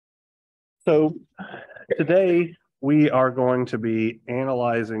So today we are going to be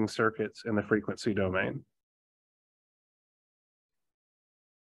analyzing circuits in the frequency domain.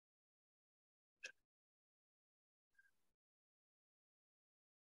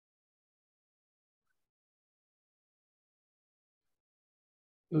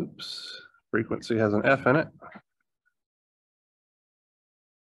 Oops, frequency has an F in it.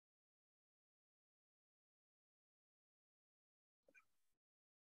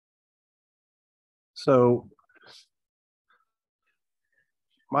 So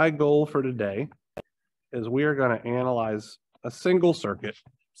my goal for today is we are going to analyze a single circuit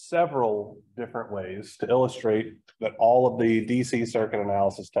several different ways to illustrate that all of the DC circuit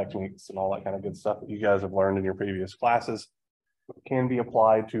analysis techniques and all that kind of good stuff that you guys have learned in your previous classes can be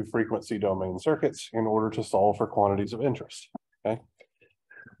applied to frequency domain circuits in order to solve for quantities of interest. Okay.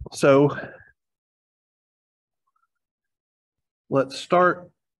 So let's start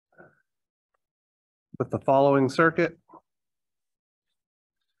with the following circuit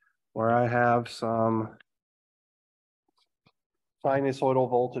where I have some sinusoidal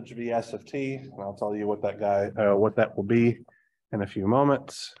voltage Vs of t, and I'll tell you what that will be in a few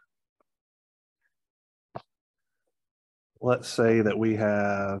moments. Let's say that we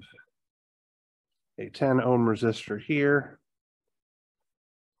have a 10 ohm resistor here,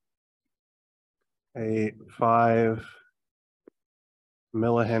 a 5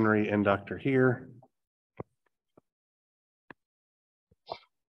 millihenry inductor here,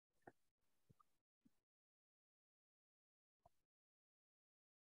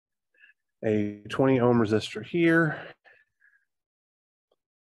 a 20 ohm resistor here,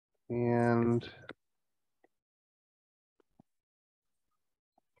 and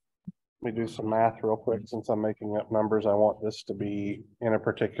let me do some math real quick. Since I'm making up numbers, I want this to be in a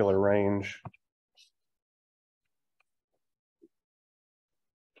particular range.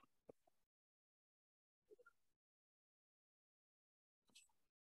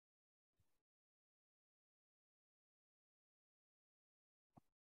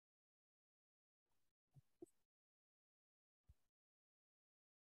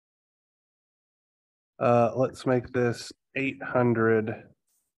 Let's make this 800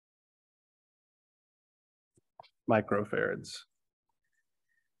 microfarads.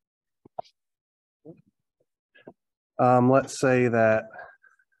 Let's say that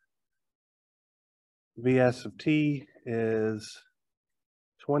Vs of t is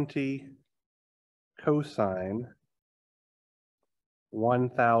 20 cosine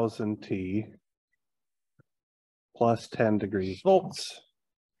 1000 t plus 10 degrees volts.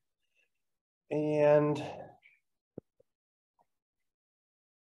 And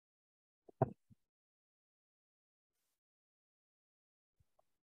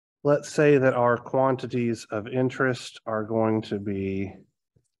let's say that our quantities of interest are going to be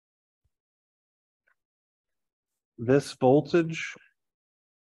this voltage,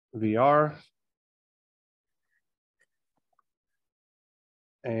 VR,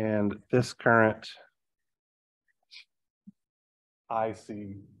 and this current,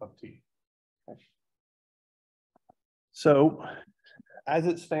 IC of t. So as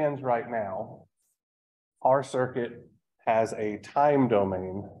it stands right now, our circuit has a time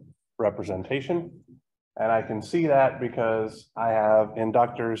domain representation. And I can see that because I have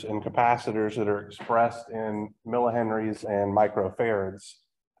inductors and capacitors that are expressed in millihenries and microfarads,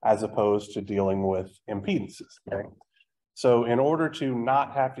 as opposed to dealing with impedances. Okay? So in order to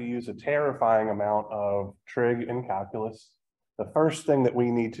not have to use a terrifying amount of trig and calculus, the first thing that we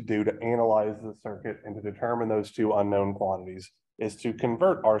need to do to analyze the circuit and to determine those two unknown quantities is to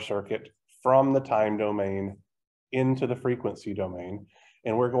convert our circuit from the time domain into the frequency domain.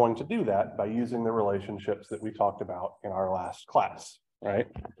 And we're going to do that by using the relationships that we talked about in our last class, right?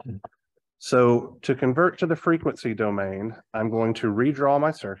 So to convert to the frequency domain, I'm going to redraw my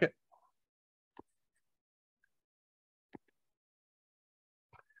circuit.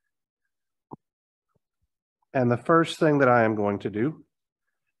 And the first thing that I am going to do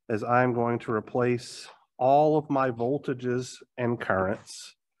is I'm going to replace all of my voltages and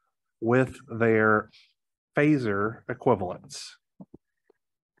currents with their phasor equivalents.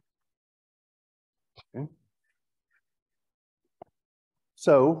 Okay.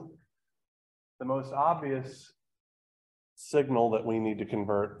 So the most obvious signal that we need to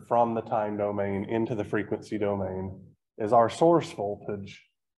convert from the time domain into the frequency domain is our source voltage,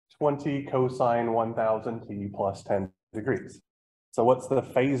 20 cosine 1000 t plus 10 degrees. So what's the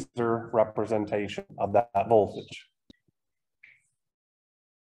phasor representation of that voltage?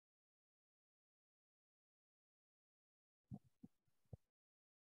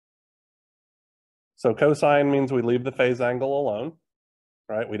 So cosine means we leave the phase angle alone.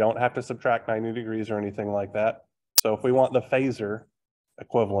 right? We don't have to subtract 90 degrees or anything like that. So if we want the phasor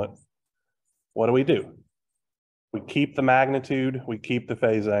equivalent, what do? We keep the magnitude, we keep the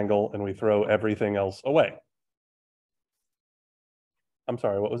phase angle, and we throw everything else away. I'm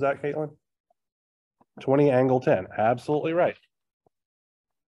sorry, what was that, Caitlin? 20 angle 10, absolutely right.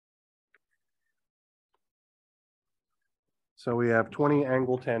 So we have 20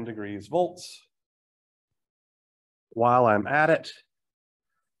 angle 10 degrees volts. While I'm at it,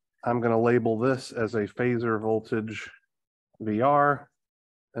 I'm going to label this as a phasor voltage VR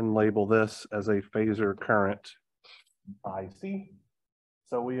and label this as a phasor current IC.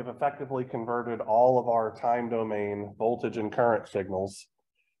 So we have effectively converted all of our time domain voltage and current signals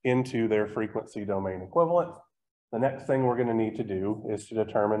into their frequency domain equivalent. The next thing we're going to need to do is to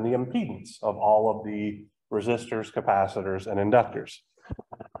determine the impedance of all of the resistors, capacitors, and inductors.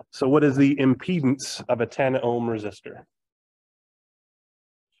 So what is the impedance of a 10 ohm resistor?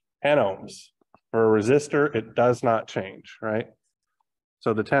 10 ohms. For a resistor, it does not change, right?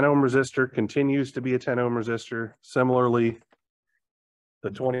 So the 10 ohm resistor continues to be a 10 ohm resistor. Similarly,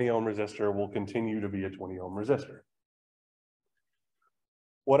 the 20 ohm resistor will continue to be a 20 ohm resistor.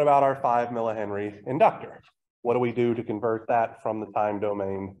 What about our 5 millihenry inductor? What do we do to convert that from the time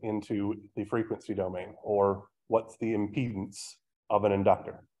domain into the frequency domain? Or what's the impedance of an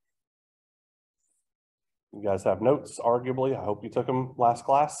inductor? You guys have notes, arguably. I hope you took them last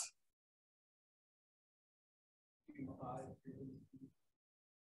class.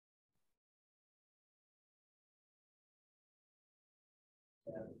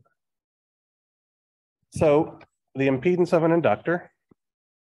 So the impedance of an inductor,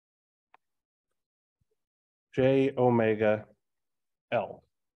 J omega L,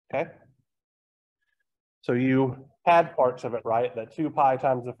 okay? So you had parts of it, right? That 2 pi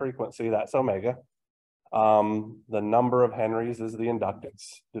times the frequency, that's omega. The number of henries is the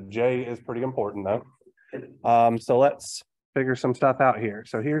inductance. The J is pretty important though. So let's figure some stuff out here.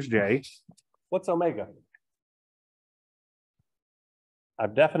 So here's J. What's omega?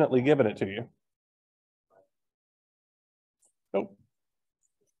 I've definitely given it to you. Nope.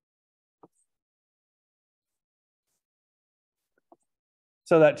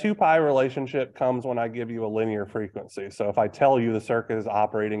 So that 2 pi relationship comes when I give you a linear frequency. So if I tell you the circuit is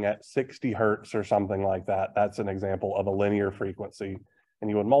operating at 60 hertz or something like that, that's an example of a linear frequency. And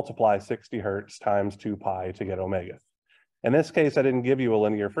you would multiply 60 hertz times 2 pi to get omega. In this case, I didn't give you a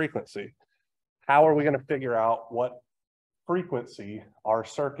linear frequency. How are we going to figure out what frequency our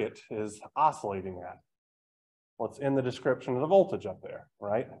circuit is oscillating at? Well, it's in the description of the voltage up there,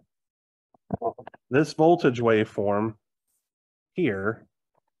 right? This voltage waveform here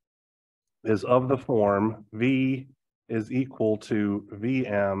is of the form V is equal to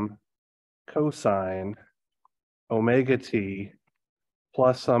Vm cosine omega t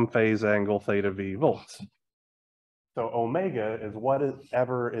plus some phase angle theta v volts. So omega is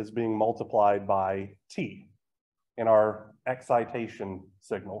whatever is being multiplied by t in our excitation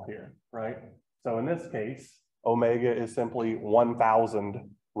signal here, right? So in this case, omega is simply 1,000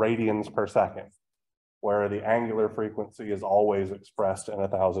 radians per second, where the angular frequency is always expressed in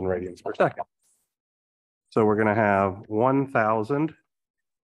 1,000 radians per second. So we're going to have 1,000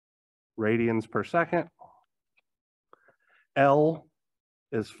 radians per second. L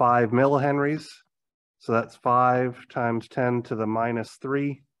is 5 millihenries. So that's 5 times 10 to the minus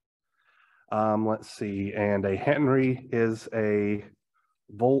 3. Let's see, and a henry is a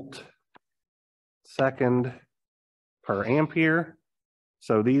volt second per ampere.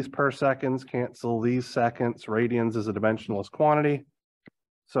 So these per seconds cancel these seconds. Radians is a dimensionless quantity.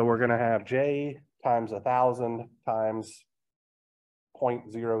 So we're going to have J times 1,000 times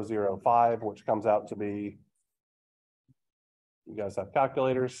 0.005, which comes out to be, you guys have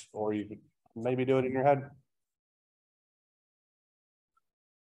calculators, or you could maybe do it in your head.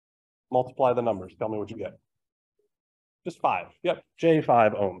 Multiply the numbers. Tell me what you get. Just 5. Yep, J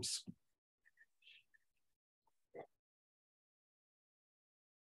 5 ohms.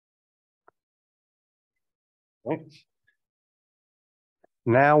 Right.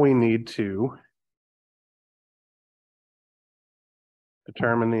 Now we need to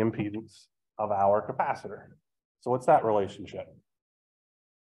determine the impedance of our capacitor. So what's that relationship?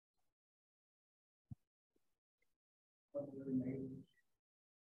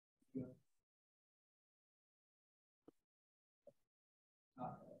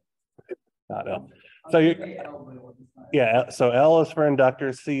 Not L. So so L is for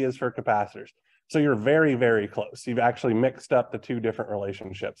inductors, C is for capacitors. So you're very, very close. You've actually mixed up the two different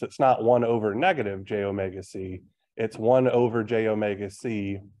relationships. It's not 1 over negative J omega C. It's 1 over J omega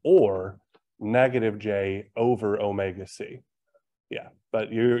C or negative J over omega C. Yeah,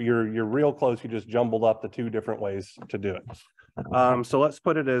 but you're real close. You just jumbled up the two different ways to do it. So let's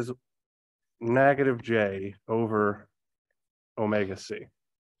put it as negative J over omega C.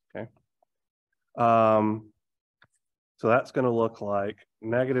 Okay. So that's going to look like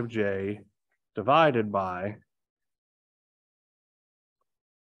negative J divided by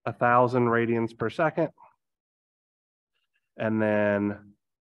 1,000 radians per second. And then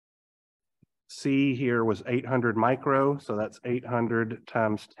C here was 800 micro, so that's 800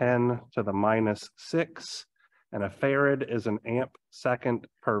 times 10 to the minus 6. And a farad is an amp second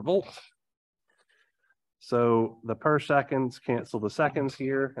per volt. So the per seconds cancel the seconds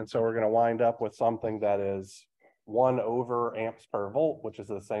here. And so we're going to wind up with something that is 1 over amps per volt, which is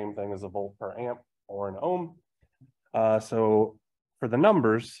the same thing as a volt per amp or an ohm. So for the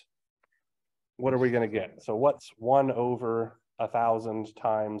numbers, what are we going to get? So what's 1 over 1,000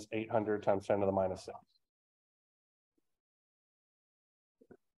 times 800 times 10 to the minus 6?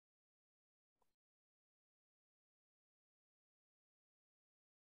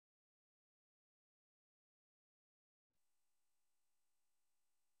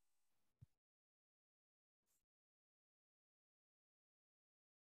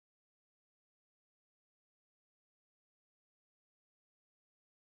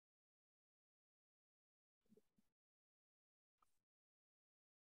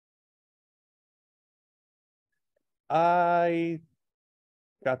 I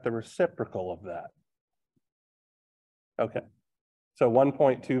got the reciprocal of that. Okay. So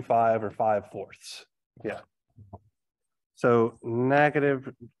 1.25 or 5/4. Yeah. So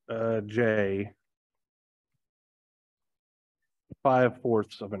negative J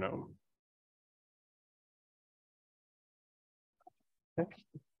 5/4 of an ohm. Okay.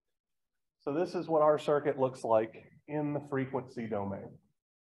 So this is what our circuit looks like in the frequency domain.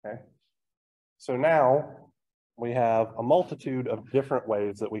 Okay. So now we have a multitude of different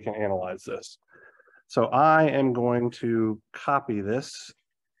ways that we can analyze this. So I am going to copy this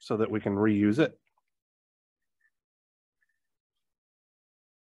so that we can reuse it.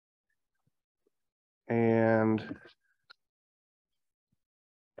 And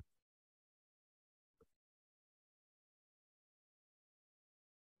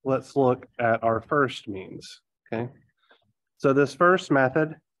let's look at our first means, okay? So this first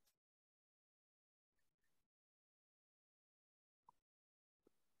method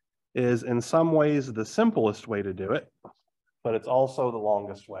is in some ways the simplest way to do it, but it's also the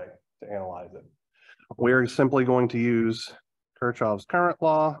longest way to analyze it. We're simply going to use Kirchhoff's current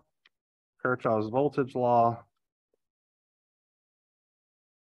law, Kirchhoff's voltage law,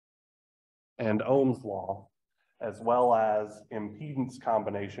 and Ohm's law, as well as impedance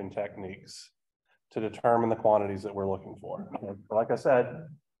combination techniques to determine the quantities that we're looking for. Like I said,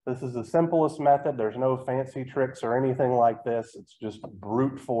 this is the simplest method. There's no fancy tricks or anything like this. It's just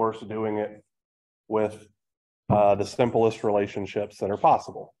brute force doing it with the simplest relationships that are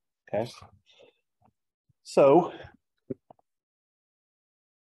possible, okay? So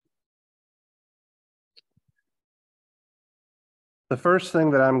the first thing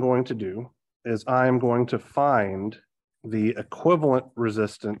that I'm going to do is I'm going to find the equivalent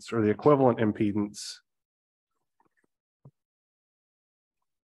resistance or the equivalent impedance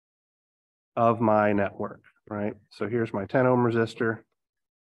of my network, right? So here's my 10 ohm resistor.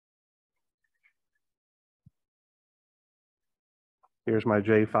 Here's my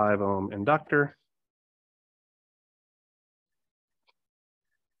J5 ohm inductor.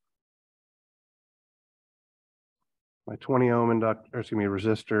 My 20 ohm inductor, excuse me,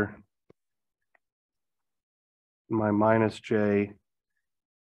 resistor. My minus J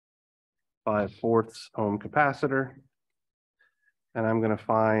 5/4 ohm capacitor. And I'm going to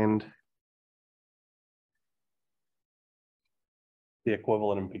find the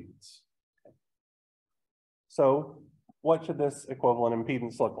equivalent impedance. So what should this equivalent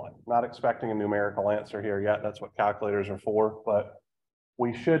impedance look like? Not expecting a numerical answer here yet. That's what calculators are for, but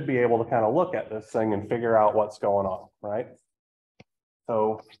we should be able to kind of look at this thing and figure out what's going on, right?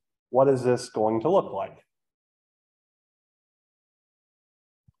 So what is this going to look like?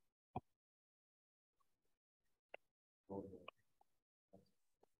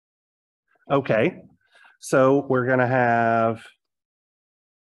 Okay, so we're going to have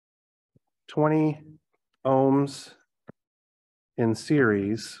 20 ohms in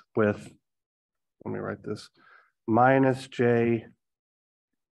series with, let me write this, minus J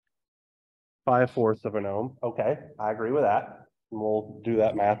 5/4 of an ohm. Okay, I agree with that. We'll do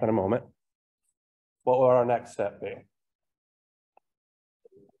that math in a moment. What will our next step be?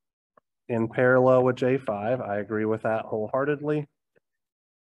 In parallel with J5, I agree with that wholeheartedly.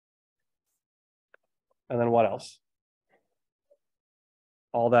 And then what else?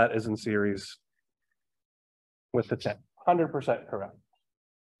 all that is in series with the 10, 100% correct.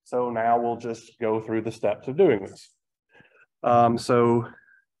 So now we'll just go through the steps of doing this. So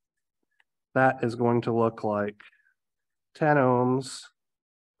that is going to look like 10 ohms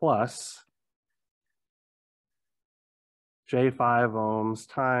plus J5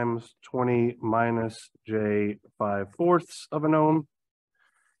 ohms times 20 minus J5/4 of an ohm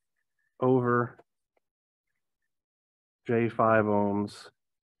over J5 ohms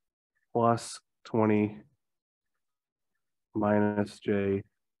plus 20 minus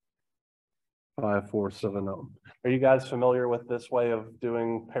J5/4 of an ohm. Are you guys familiar with this way of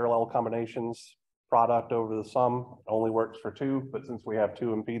doing parallel combinations? Product over the sum only works for two, but since we have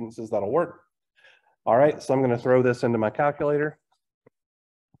two impedances, that'll work. All right, so I'm going to throw this into my calculator.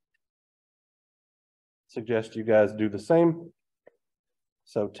 Suggest you guys do the same.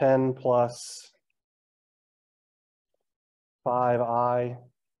 So 10 plus 5i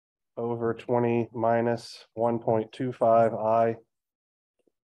over 20 minus 1.25i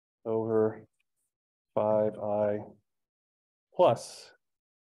over 5i plus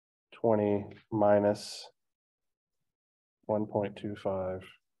 20 minus 1.25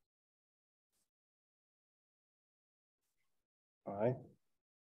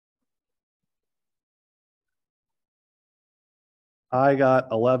 I got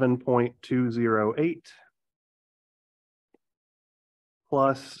 11.208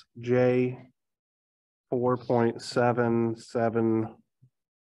 plus J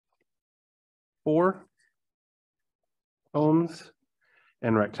 4.774 ohms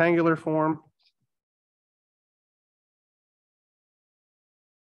in rectangular form.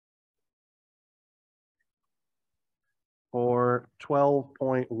 Or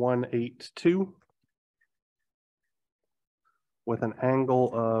 12.182 with an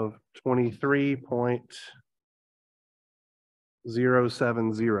angle of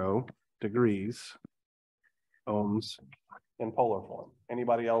 23.070 degrees ohms in polar form.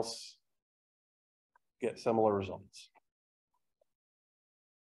 Anybody else get similar results?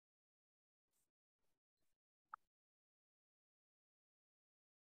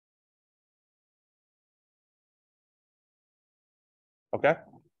 Okay.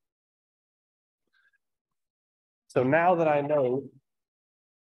 So now that I know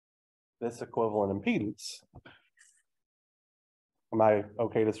this equivalent impedance, am I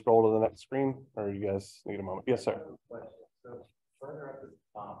okay to scroll to the next screen, or you guys need a moment? Yes, sir. So further up at the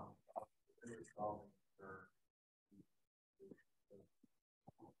top,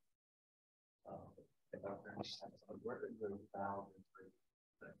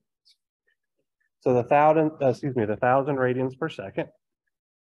 so the 1,000 radians per second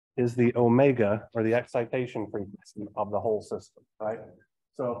is the omega, or the excitation frequency of the whole system, right?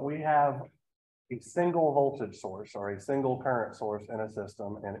 So if we have a single voltage source or a single current source in a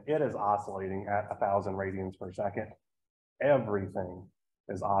system and it is oscillating at 1,000 radians per second, everything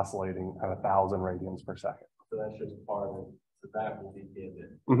is oscillating at 1,000 radians per second. So that's just part of it. So that will be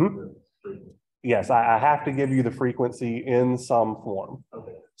given. Yes, I have to give you the frequency in some form.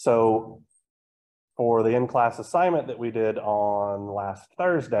 Okay. So for the in-class assignment that we did on last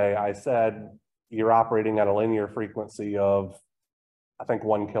Thursday, I said you're operating at a linear frequency of, I think,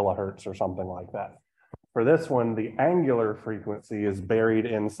 1 kilohertz or something like that. For this one, the angular frequency is buried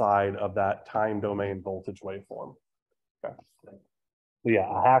inside of that time domain voltage waveform. Okay. So yeah,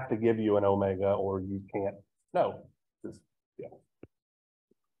 I have to give you an omega or you can't. No. Yeah.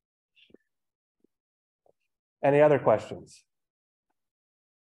 Any other questions?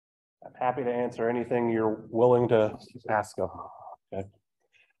 I'm happy to answer anything you're willing to ask of. Okay.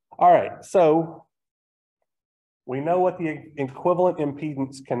 All right, so we know what the equivalent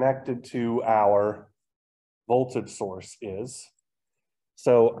impedance connected to our voltage source is.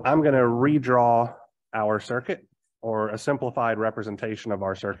 So I'm going to redraw our circuit, or a simplified representation of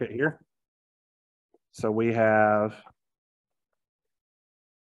our circuit here. So we have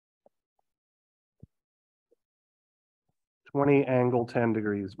 (20 angle 10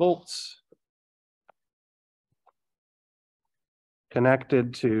 degrees volts)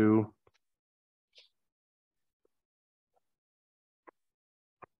 connected to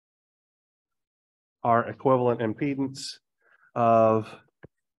our equivalent impedance of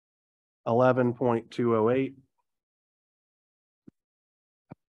 11.208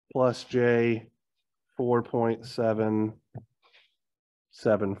 plus J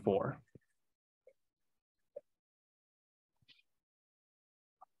 4.774.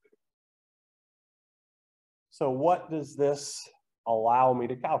 So what does this allow me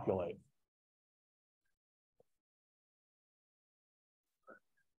to calculate?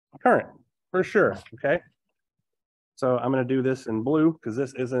 Current, for sure, okay? So I'm going to do this in blue because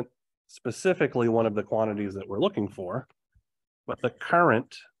this isn't specifically one of the quantities that we're looking for, but the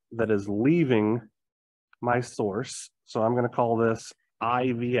current that is leaving my source. So I'm going to call this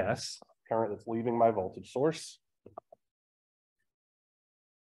IVS, current that's leaving my voltage source.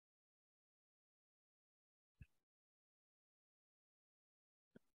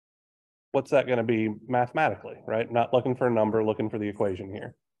 What's that going to be mathematically, right? Not looking for a number, looking for the equation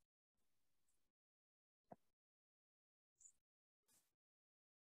here.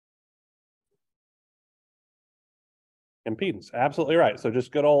 Impedance, absolutely right. So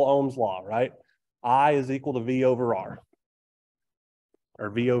just good old Ohm's law, right? I is equal to V over R, or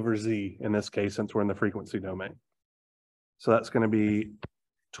V over Z in this case, since we're in the frequency domain. So that's going to be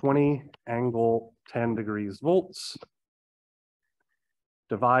 20 angle 10 degrees volts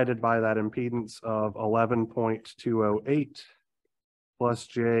divided by that impedance of 11.208 plus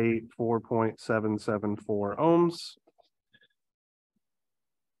J 4.774 ohms.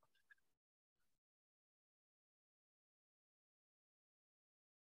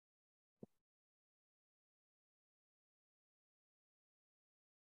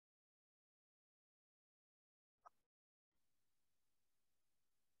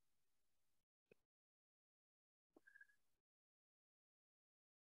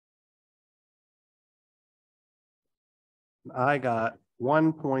 I got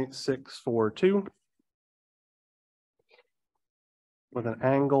 1.642 with an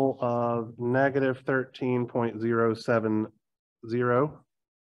angle of negative 13.070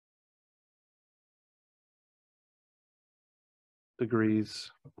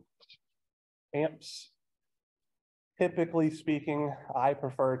 degrees amps. Typically speaking, I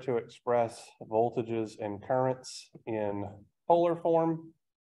prefer to express voltages and currents in polar form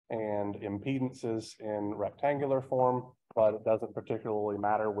and impedances in rectangular form, but it doesn't particularly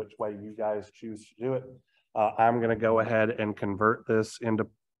matter which way you guys choose to do it. I'm going to go ahead and convert this into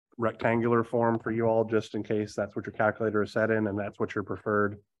rectangular form for you all, just in case that's what your calculator is set in and that's what your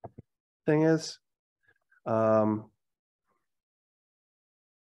preferred thing is.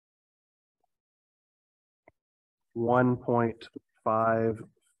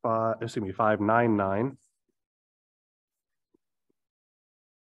 599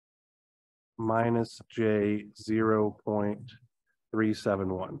 minus J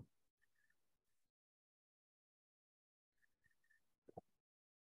 0.371.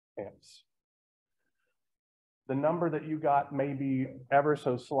 Amps. The number that you got may be ever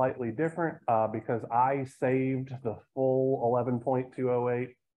so slightly different because I saved the full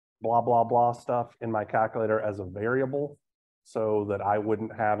 11.208 blah, blah, blah stuff in my calculator as a variable so that I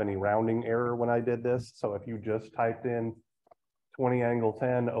wouldn't have any rounding error when I did this. So if you just typed in 20 angle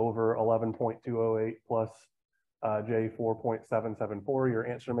 10 over 11.208 plus J 4.774, your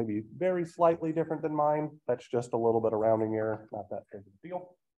answer may be very slightly different than mine. That's just a little bit of rounding error, not that big of a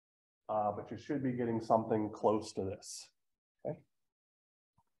deal. But you should be getting something close to this. Okay.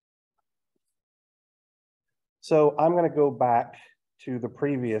 So I'm going to go back to the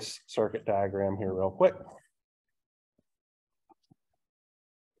previous circuit diagram here real quick.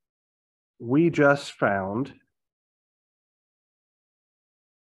 We just found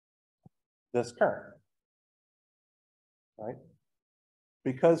this current, right?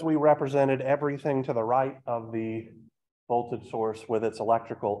 Because we represented everything to the right of the voltage source with its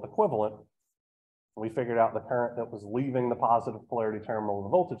electrical equivalent, we figured out the current that was leaving the positive polarity terminal of the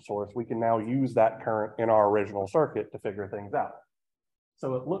voltage source. We can now use that current in our original circuit to figure things out.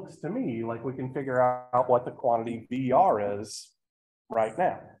 So it looks to me like we can figure out what the quantity VR is right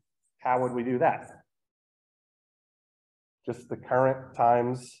now. How would we do that? Just the current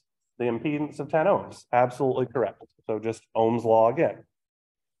times the impedance of 10 ohms. Absolutely correct. So just Ohm's law again.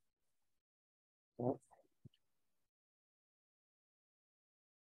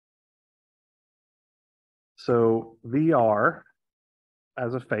 So VR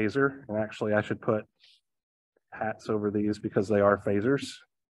as a phasor, and actually I should put hats over these because they are phasors.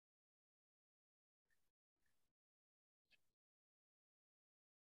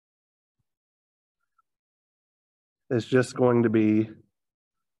 Is just going to be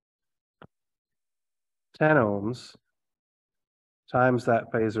 10 ohms times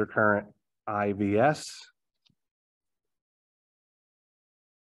that phasor current IVS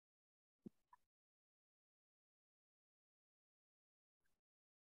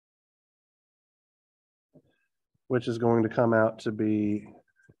which is going to come out to be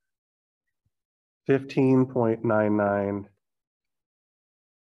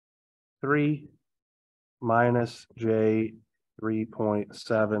 15.993 minus J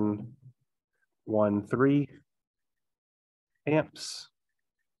 3.713 amps,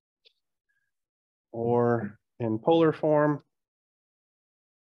 or in polar form,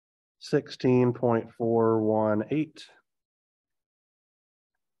 16.418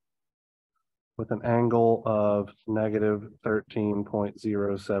 with an angle of negative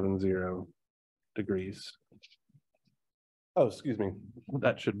 13.070 degrees. Oh, excuse me.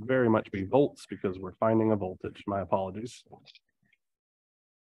 That should very much be volts because we're finding a voltage. My apologies.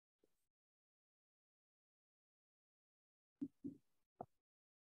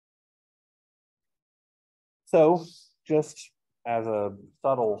 So just as a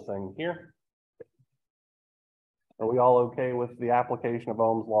subtle thing here, are we all okay with the application of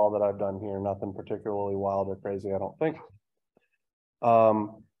Ohm's law that I've done here? Nothing particularly wild or crazy, I don't think.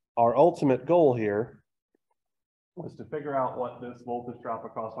 Our ultimate goal here was to figure out what this voltage drop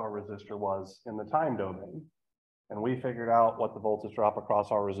across our resistor was in the time domain. And we figured out what the voltage drop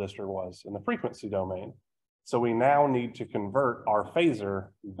across our resistor was in the frequency domain. So we now need to convert our phasor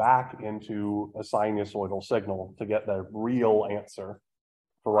back into a sinusoidal signal to get the real answer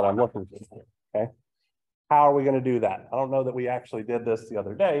for what I'm looking for, okay? How are we going to do that? I don't know that we actually did this the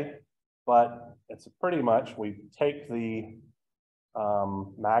other day, but it's pretty much we take the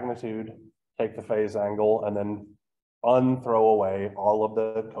magnitude, take the phase angle, and then unthrow away all of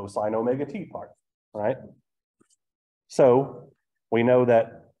the cosine omega t part, right? So we know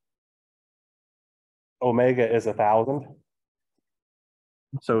that omega is 1,000.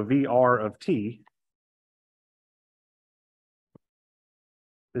 So VR of t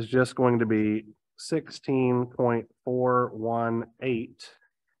is just going to be 16.418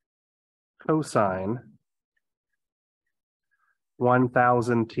 cosine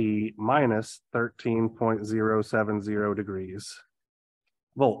 1,000 t minus 13.070 degrees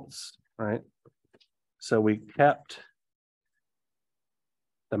volts, right? So we kept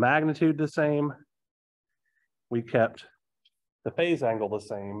the magnitude the same, we kept the phase angle the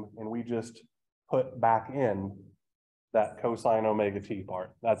same, and we just put back in that cosine omega t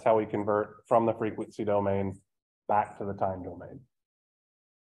part. That's how we convert from the frequency domain back to the time domain.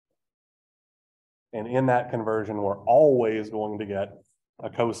 And in that conversion, we're always going to get a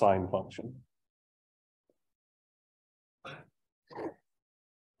cosine function.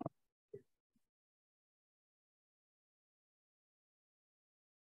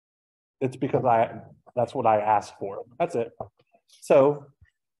 It's because that's what I asked for. That's it. So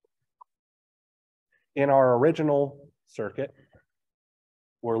in our original circuit,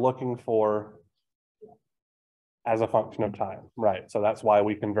 we're looking for as a function of time, right? So that's why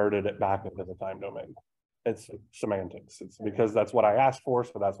we converted it back into the time domain. It's semantics. It's because that's what I asked for,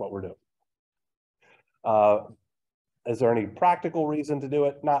 so that's what we're doing. Is there any practical reason to do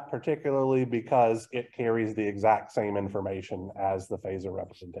it? Not particularly, because it carries the exact same information as the phasor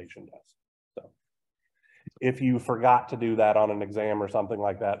representation does. So if you forgot to do that on an exam or something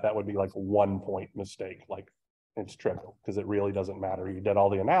like that, that would be like a 1 point mistake. Like it's trivial because it really doesn't matter. You did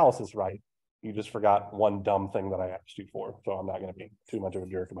all the analysis right. You just forgot one dumb thing that I asked you for. So I'm not going to be too much of a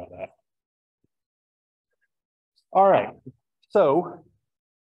jerk about that. All right. So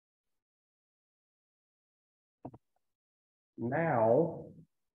now,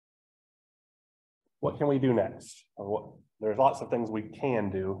 what can we do next? There's lots of things we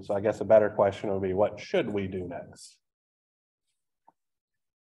can do. So I guess a better question would be, what should we do next?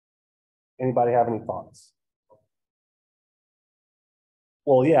 Anybody have any thoughts?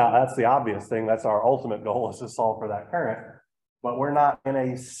 Well, yeah, that's the obvious thing. That's our ultimate goal, is to solve for that current. But we're not in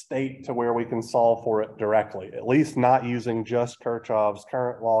a state to where we can solve for it directly, at least not using just Kirchhoff's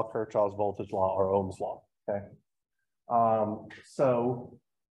current law, Kirchhoff's voltage law, or Ohm's law, okay? So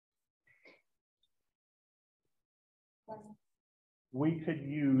we could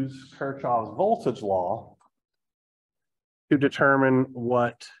use Kirchhoff's voltage law to determine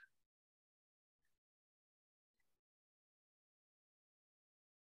what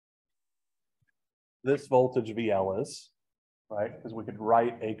this voltage VL is, right? Because we could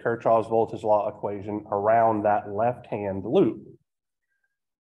write a Kirchhoff's voltage law equation around that left-hand loop.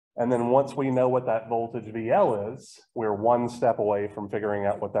 And then once we know what that voltage VL is, we're one step away from figuring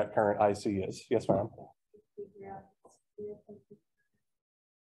out what that current IC is. Yes, ma'am.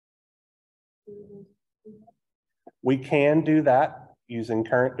 We can do that using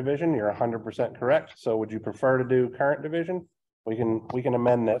current division. You're 100% correct. So would you prefer to do current division? We can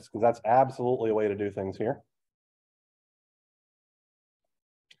amend this because that's absolutely a way to do things here.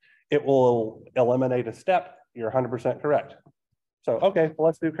 It will eliminate a step. You're 100% correct. So, okay, well,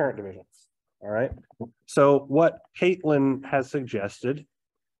 let's do current division. All right. So what Caitlin has suggested,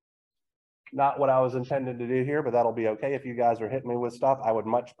 not what I was intended to do here, but that'll be okay. If you guys are hitting me with stuff, I would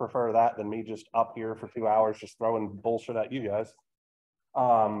much prefer that than me just up here for 2 hours just throwing bullshit at you guys.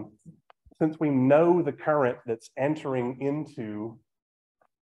 since we know the current that's entering into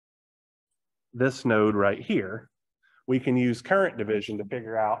this node right here, we can use current division to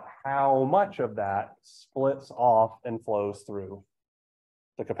figure out how much of that splits off and flows through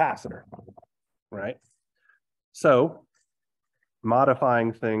the capacitor, right? So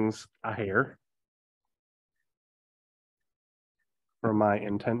modifying things a hair for my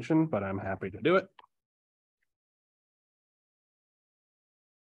intention, but I'm happy to do it.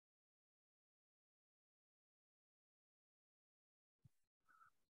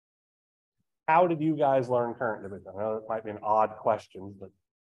 How did you guys learn current division? I know it might be an odd question, but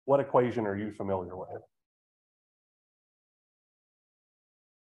what equation are you familiar with?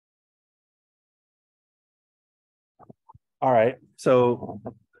 All right, so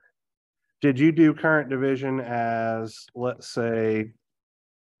did you do current division as, let's say,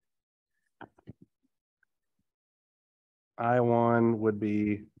 I1 would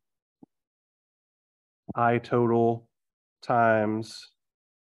be I total times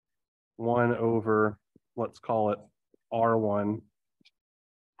 1 over, let's call it R1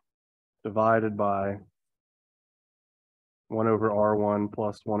 divided by 1 over R1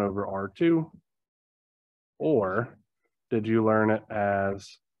 plus 1 over R2? Or did you learn it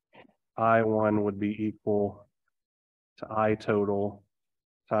as I1 would be equal to I total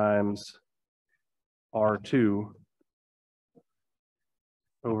times R2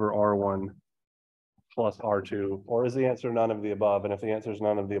 over R1 plus R2? Or is the answer none of the above? And if the answer is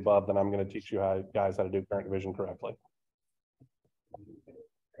none of the above, then I'm going to teach you guys how to do current division correctly.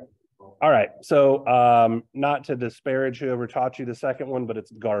 All right, so not to disparage whoever taught you the second one, but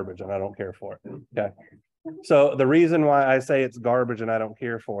it's garbage and I don't care for it. Okay. So the reason why I say it's garbage and I don't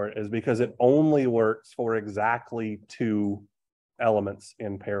care for it is because it only works for exactly 2 elements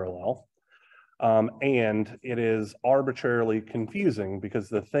in parallel. And it is arbitrarily confusing because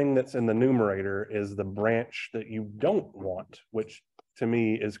the thing that's in the numerator is the branch that you don't want, which to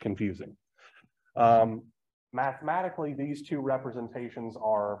me is confusing. Mathematically, these 2 representations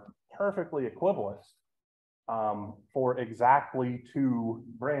are perfectly equivalent for exactly 2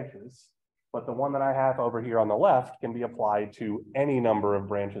 branches. But the one that I have over here on the left can be applied to any number of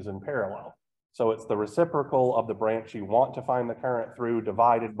branches in parallel. So it's the reciprocal of the branch you want to find the current through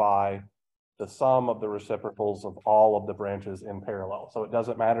divided by the sum of the reciprocals of all of the branches in parallel. So it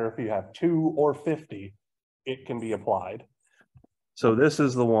doesn't matter if you have 2 or 50, it can be applied. So this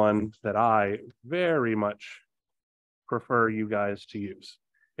is the one that I very much prefer you guys to use.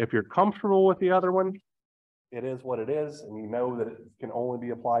 If you're comfortable with the other one, it is what it is, and you know that it can only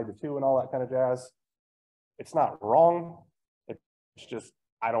be applied to 2 and all that kind of jazz. It's not wrong. It's just,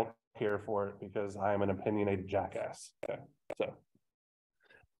 I don't care for it because I am an opinionated jackass. Okay,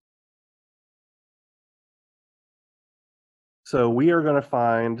 so we are going to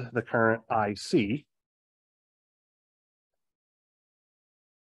find the current IC.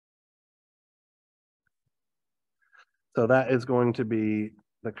 So that is going to be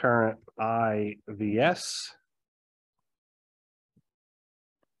the current IVS.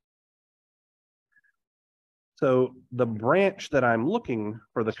 So the branch that I'm looking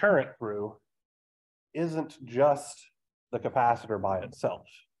for the current through isn't just the capacitor by itself,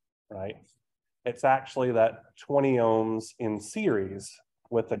 right? It's actually that 20 ohms in series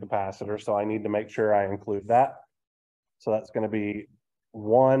with the capacitor. So I need to make sure I include that. So that's going to be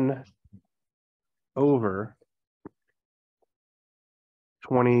 1 over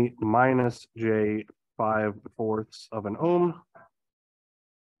 20 minus J 5/4 of an ohm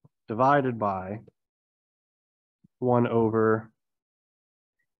divided by 1 over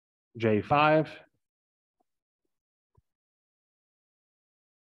J5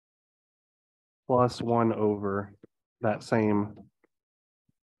 plus 1 over that same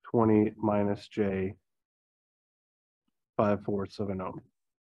 20 minus J 5/4 of an ohm.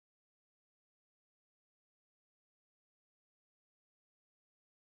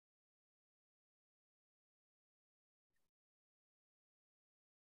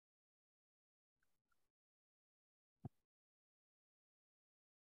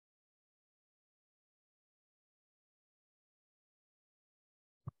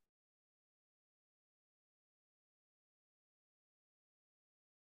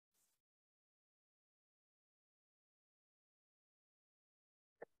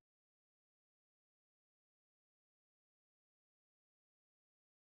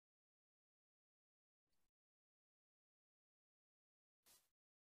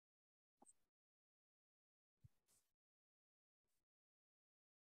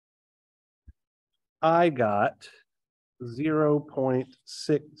 I got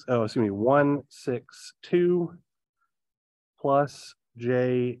 162 plus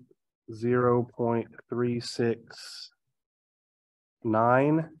J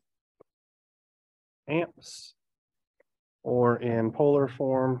 0.369 amps, or in polar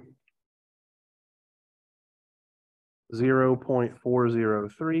form,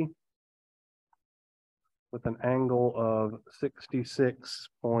 0.403 with an angle of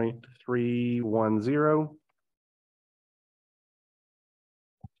 66.310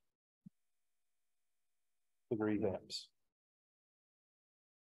 degrees amps.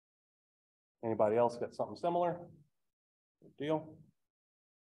 Anybody else got something similar? Good deal.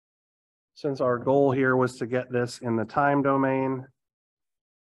 Since our goal here was to get this in the time domain,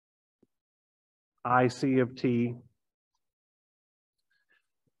 IC of t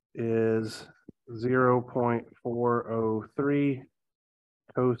is 0.403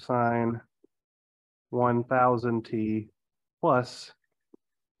 cosine 1000 t plus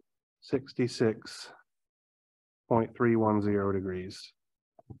 66.310 degrees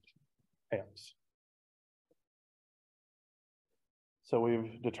amps. So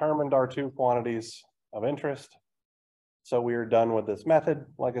we've determined our two quantities of interest. So we are done with this method.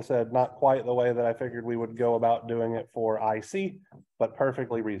 Like I said, not quite the way that I figured we would go about doing it for IC, but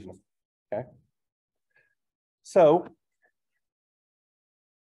perfectly reasonable, okay? So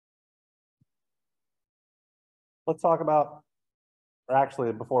let's talk about, or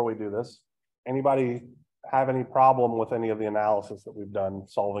actually before we do this, anybody have any problem with any of the analysis that we've done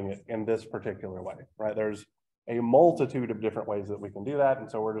solving it in this particular way, right? There's a multitude of different ways that we can do that. And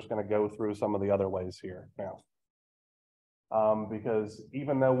so we're just going to go through some of the other ways here now. Because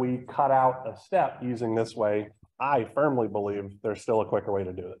even though we cut out a step using this way, I firmly believe there's still a quicker way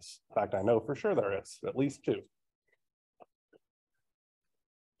to do this. In fact, I know for sure there is, at least two.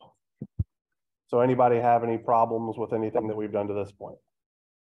 So anybody have any problems with anything that we've done to this point?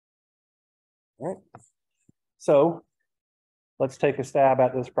 All right. So let's take a stab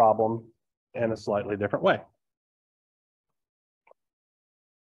at this problem in a slightly different way.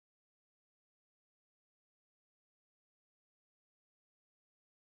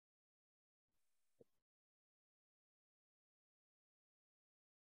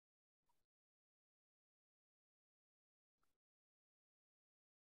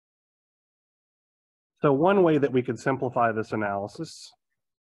 So one way that we could simplify this analysis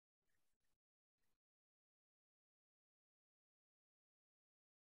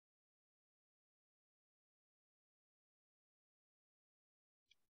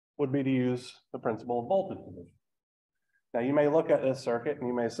would be to use the principle of voltage division. Now you may look at this circuit and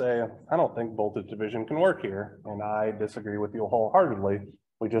you may say, I don't think voltage division can work here. And I disagree with you wholeheartedly.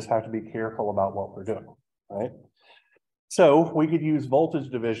 We just have to be careful about what we're doing, right? So we could use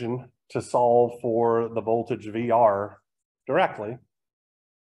voltage division to solve for the voltage VR directly.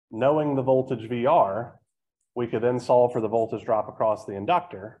 Knowing the voltage VR, we could then solve for the voltage drop across the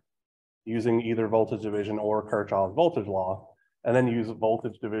inductor using either voltage division or Kirchhoff's voltage law, and then use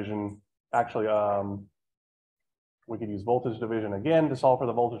voltage division. Actually, we could use voltage division again to solve for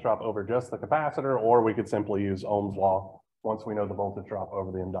the voltage drop over just the capacitor, or we could simply use Ohm's law once we know the voltage drop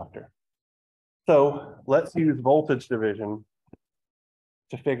over the inductor. So let's use voltage division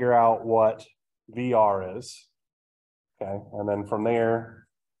to figure out what VR is, okay? And then from there,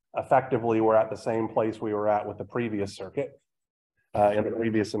 effectively, we're at the same place we were at with the previous circuit in the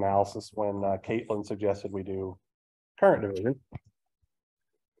previous analysis when Caitlin suggested we do current division.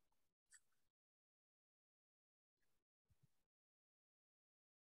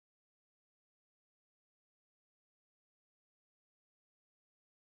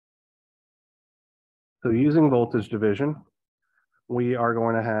 So using voltage division, we are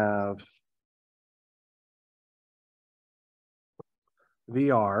going to have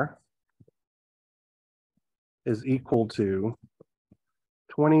VR is equal to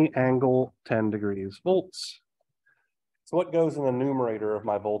 20 angle 10 degrees volts. So what goes in the numerator of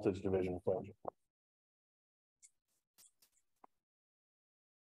my voltage division equation?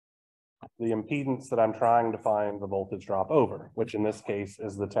 The impedance that I'm trying to find the voltage drop over, which in this case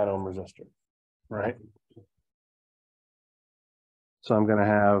is the 10 ohm resistor, right? So I'm going to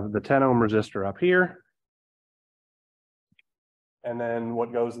have the 10 ohm resistor up here. And then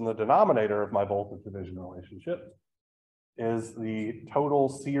what goes in the denominator of my voltage division relationship is the total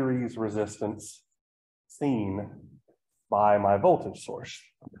series resistance seen by my voltage source,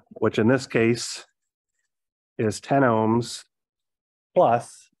 which in this case is 10 ohms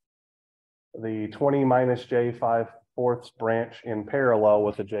plus the 20 minus J5 fourths branch in parallel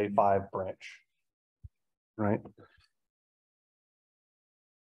with the J5 branch, right?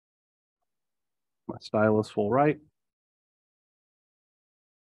 My stylus will write.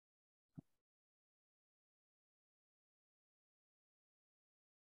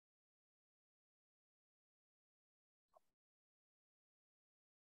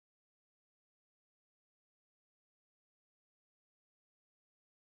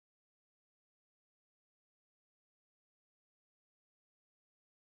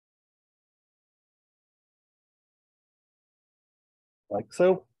 like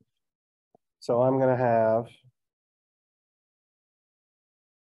so. So I'm going to have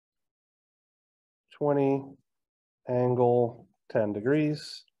 20 angle 10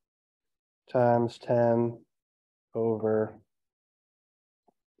 degrees times 10 over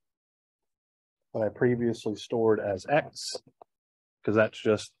what I previously stored as X, because that's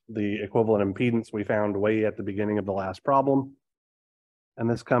just the equivalent impedance we found way at the beginning of the last problem. And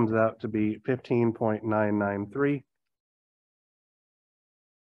this comes out to be 15.993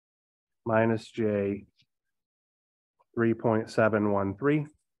 minus J 3.713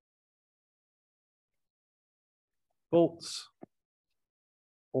 volts,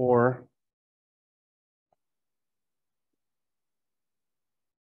 or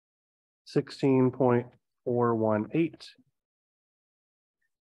 16.418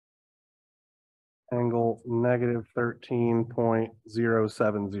 angle negative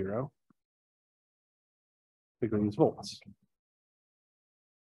 13.070 degrees volts.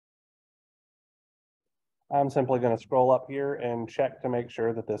 I'm simply going to scroll up here and check to make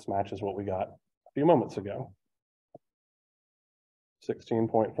sure that this matches what we got a few moments ago.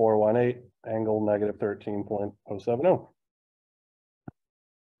 16.418 angle negative 13.070.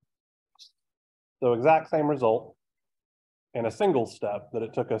 So exact same result in a single step that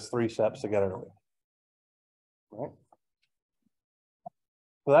it took us 3 steps to get earlier. Right?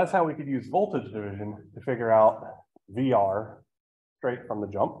 So that's how we could use voltage division to figure out VR straight from the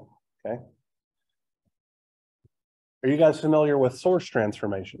jump. Okay. Are you guys familiar with source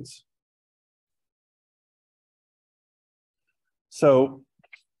transformations? So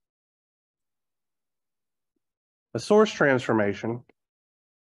a source transformation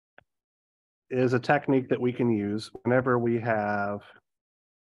is a technique that we can use whenever we have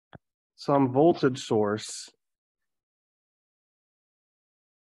some voltage source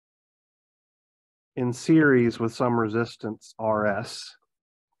in series with some resistance RS,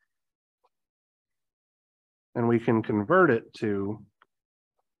 and we can convert it to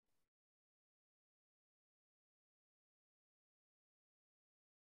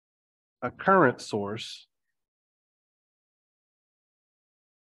a current source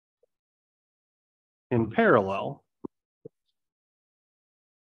in parallel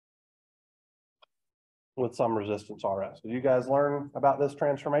with some resistance RS. Did you guys learn about this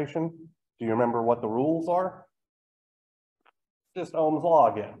transformation? Do you remember what the rules are? Just Ohm's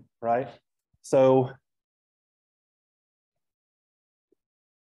law again, right? So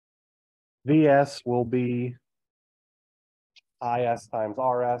VS will be IS times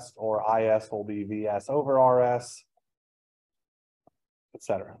RS, or IS will be VS over RS,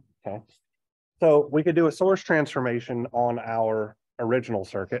 etc. Okay. So we could do a source transformation on our original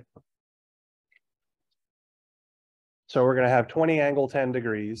circuit. So we're going to have 20 angle 10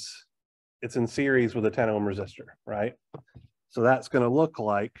 degrees. It's in series with a 10 ohm resistor, right? So that's going to look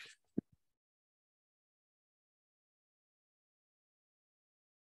like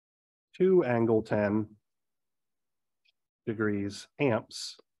two angle 10 degrees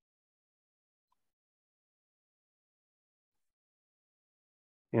amps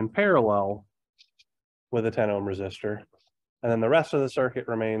in parallel with a 10 ohm resistor. And then the rest of the circuit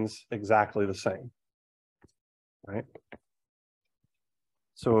remains exactly the same, right?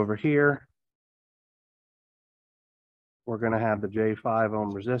 So over here, we're going to have the J5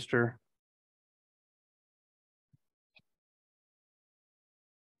 ohm resistor.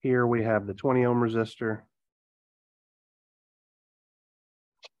 Here we have the 20 ohm resistor.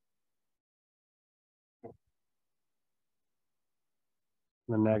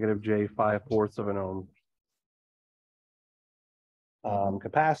 The negative J5 fourths of an ohm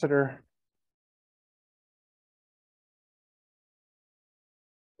capacitor.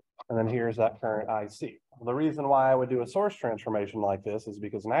 And then here's that current IC. The reason why I would do a source transformation like this is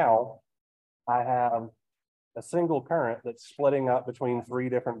because now I have a single current that's splitting up between 3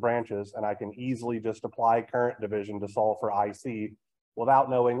 different branches, and I can easily just apply current division to solve for IC without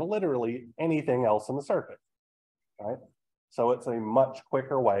knowing literally anything else in the circuit, right? So it's a much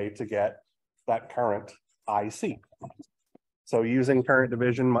quicker way to get that current IC. So using current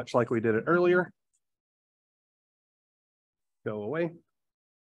division, much like we did it earlier, go away.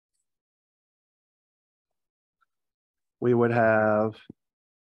 We would have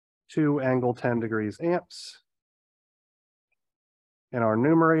 2 angle 10 degrees amps. In our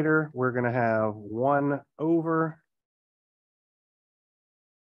numerator, we're going to have 1 over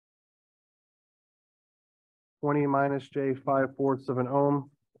 20 minus J 5 fourths of an ohm.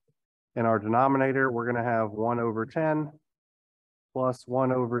 In our denominator, we're going to have 1 over 10 plus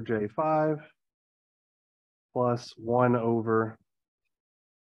 1 over J5 plus 1 over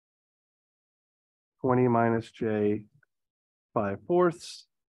 20 minus J 5/4.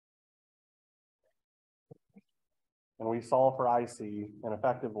 And we solve for IC in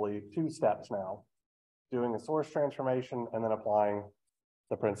effectively 2 steps now, doing a source transformation and then applying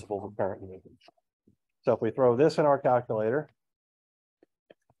the principles of current division. So if we throw this in our calculator,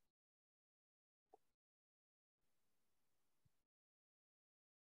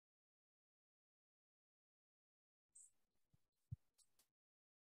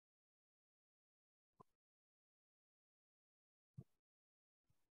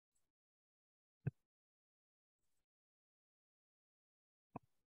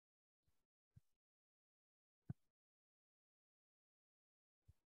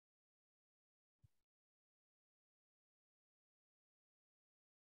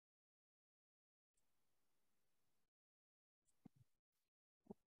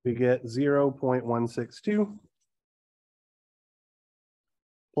 we get 0.162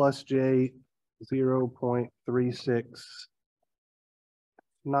 plus J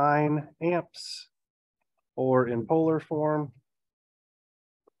 0.369 amps, or in polar form,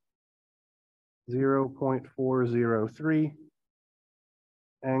 0.403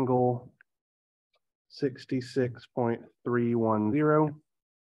 angle 66.310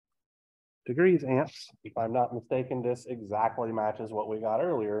 degrees amps. If I'm not mistaken, this exactly matches what we got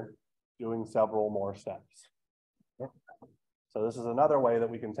earlier, doing several more steps. So this is another way that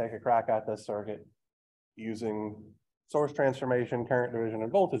we can take a crack at this circuit using source transformation, current division,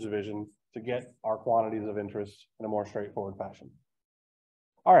 and voltage division to get our quantities of interest in a more straightforward fashion.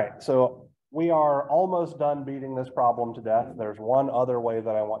 All right, so we are almost done beating this problem to death. There's one other way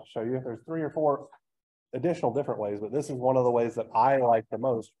that I want to show you. There's 3 or 4 additional different ways, but this is one of the ways that I like the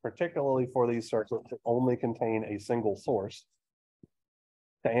most, particularly for these circuits that only contain a single source,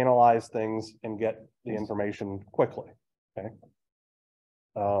 to analyze things and get the information quickly. Okay.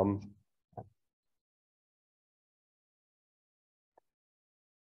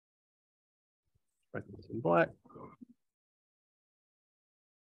 Write this in black.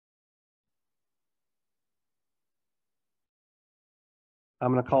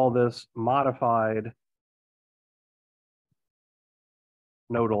 I'm going to call this modified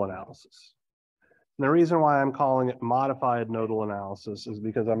nodal analysis. And the reason why I'm calling it modified nodal analysis is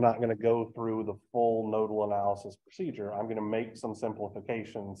because I'm not going to go through the full nodal analysis procedure. I'm going to make some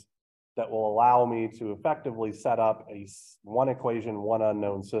simplifications that will allow me to effectively set up a 1 equation, 1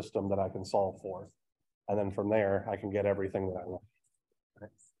 unknown system that I can solve for. And then from there, I can get everything that I want.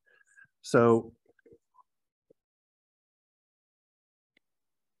 Okay. So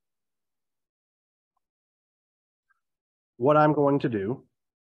what I'm going to do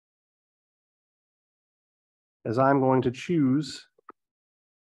is I'm going to choose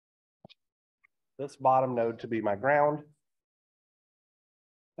this bottom node to be my ground,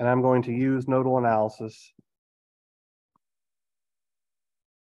 and I'm going to use nodal analysis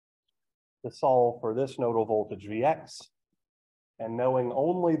to solve for this nodal voltage Vx. And knowing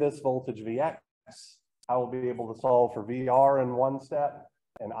only this voltage Vx, I will be able to solve for VR in 1 step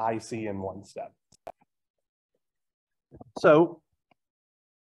and IC in 1 step. So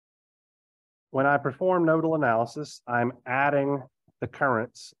when I perform nodal analysis, I'm adding the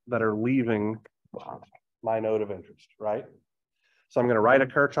currents that are leaving my node of interest, right? So I'm going to write a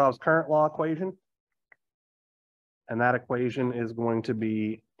Kirchhoff's current law equation. And that equation is going to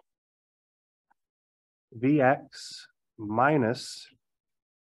be Vx minus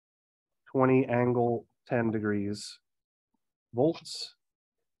 20 angle 10 degrees volts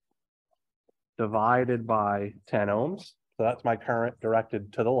divided by 10 ohms. So that's my current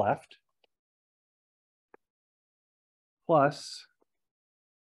directed to the left, plus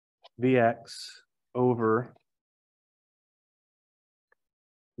Vx over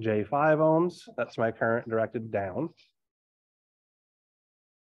J5 ohms. That's my current directed down,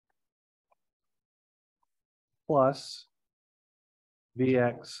 plus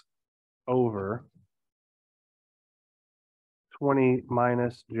Vx over 20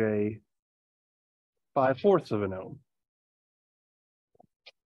 minus J 5/4 of an ohm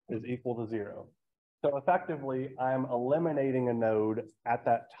is equal to 0. So effectively, I'm eliminating a node at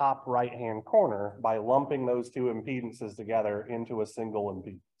that top right-hand corner by lumping those 2 impedances together into a single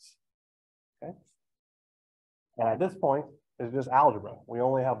impedance. Okay. And at this point, it's just algebra. We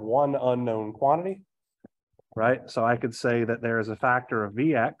only have 1 unknown quantity, right? So I could say that there is a factor of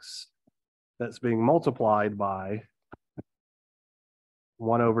Vx that's being multiplied by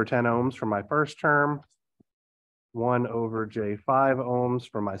 1 over 10 ohms for my first term, 1 over J5 ohms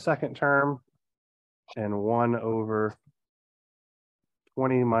for my second term, and 1 over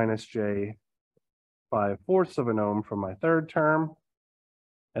 20 minus J 5/4 of an ohm for my third term.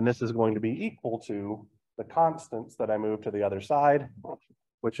 And this is going to be equal to the constants that I moved to the other side,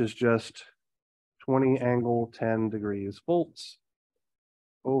 which is just 20 angle 10 degrees volts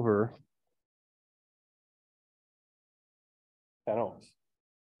over 10 ohms.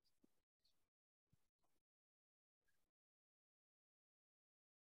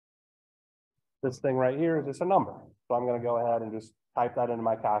 This thing right here is just a number. So I'm going to go ahead and just type that into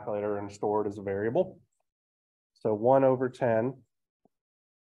my calculator and store it as a variable. So 1 over 10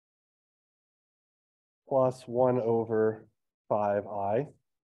 plus 1 over 5i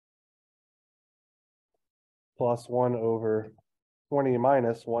plus 1 over 20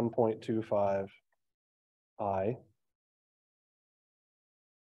 minus 1.25i.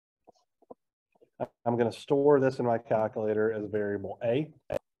 I'm going to store this in my calculator as variable a.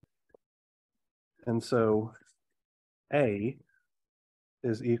 And so a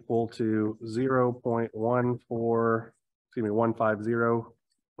is equal to 150,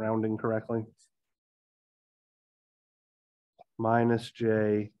 rounding correctly, minus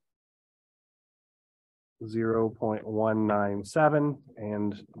j 0.197,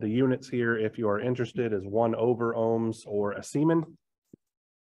 and the units here, if you are interested, is 1 over ohms or a Siemens.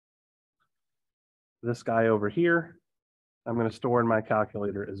 This guy over here, I'm going to store in my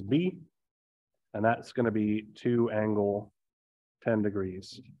calculator as B, and that's going to be 2 angle 10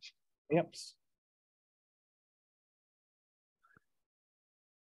 degrees amps.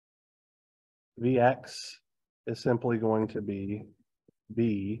 Vx is simply going to be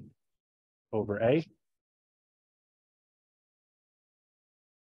B over A.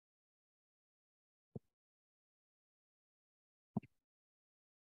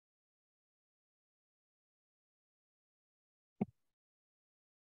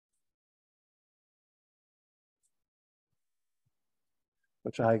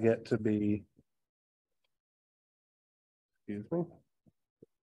 Which I get to be,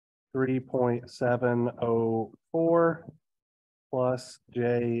 3.704 plus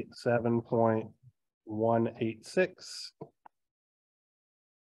J 7.186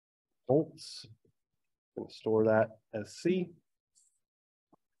 volts. I'm going to store that as C.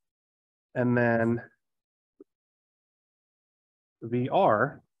 And then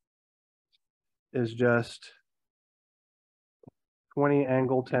VR is just 20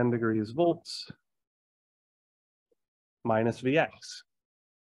 angle 10 degrees volts minus Vx.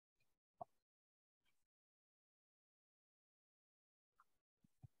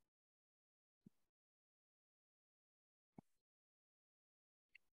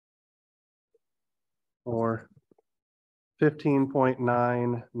 Or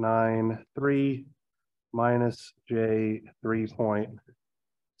 15.993 minus J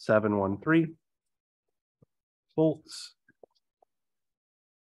 3.713 volts,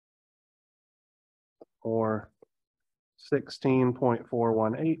 or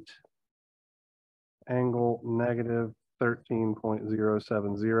 16.418 angle negative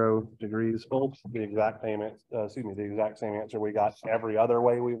 13.070 degrees volts. The exact same, the exact same answer we got every other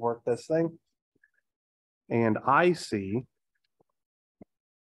way we worked this thing. And IC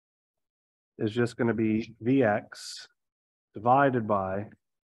is just going to be Vx divided by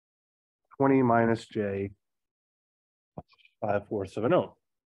 20 minus J 5/4 of an ohm.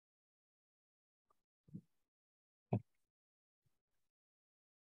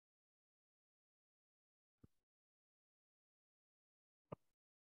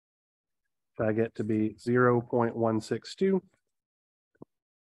 So I get to be 0.162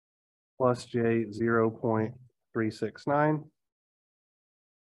 plus J 0.369,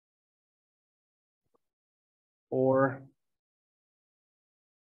 or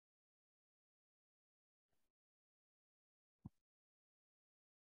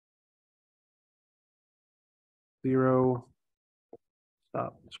 0,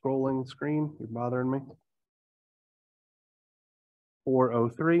 stop scrolling screen, you're bothering me,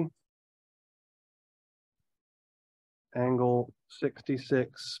 403 angle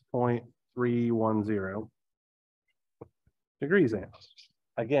 66.310 degrees amps.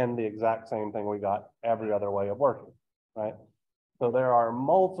 Again, the exact same thing we got every other way of working, right? So there are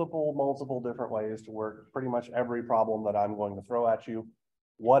multiple different ways to work pretty much every problem that I'm going to throw at you.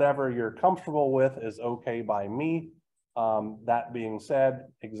 Whatever you're comfortable with is okay by me. That being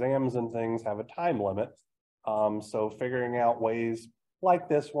said, exams and things have a time limit. So figuring out ways like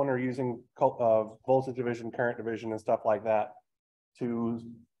this one, or using voltage division, current division, and stuff like that to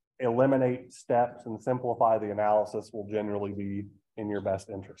eliminate steps and simplify the analysis will generally be in your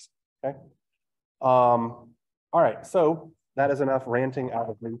best interest, okay? All right, so that is enough ranting out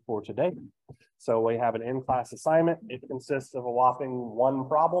of me for today. So we have an in-class assignment. It consists of a whopping 1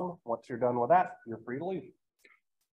 problem. Once you're done with that, you're free to leave.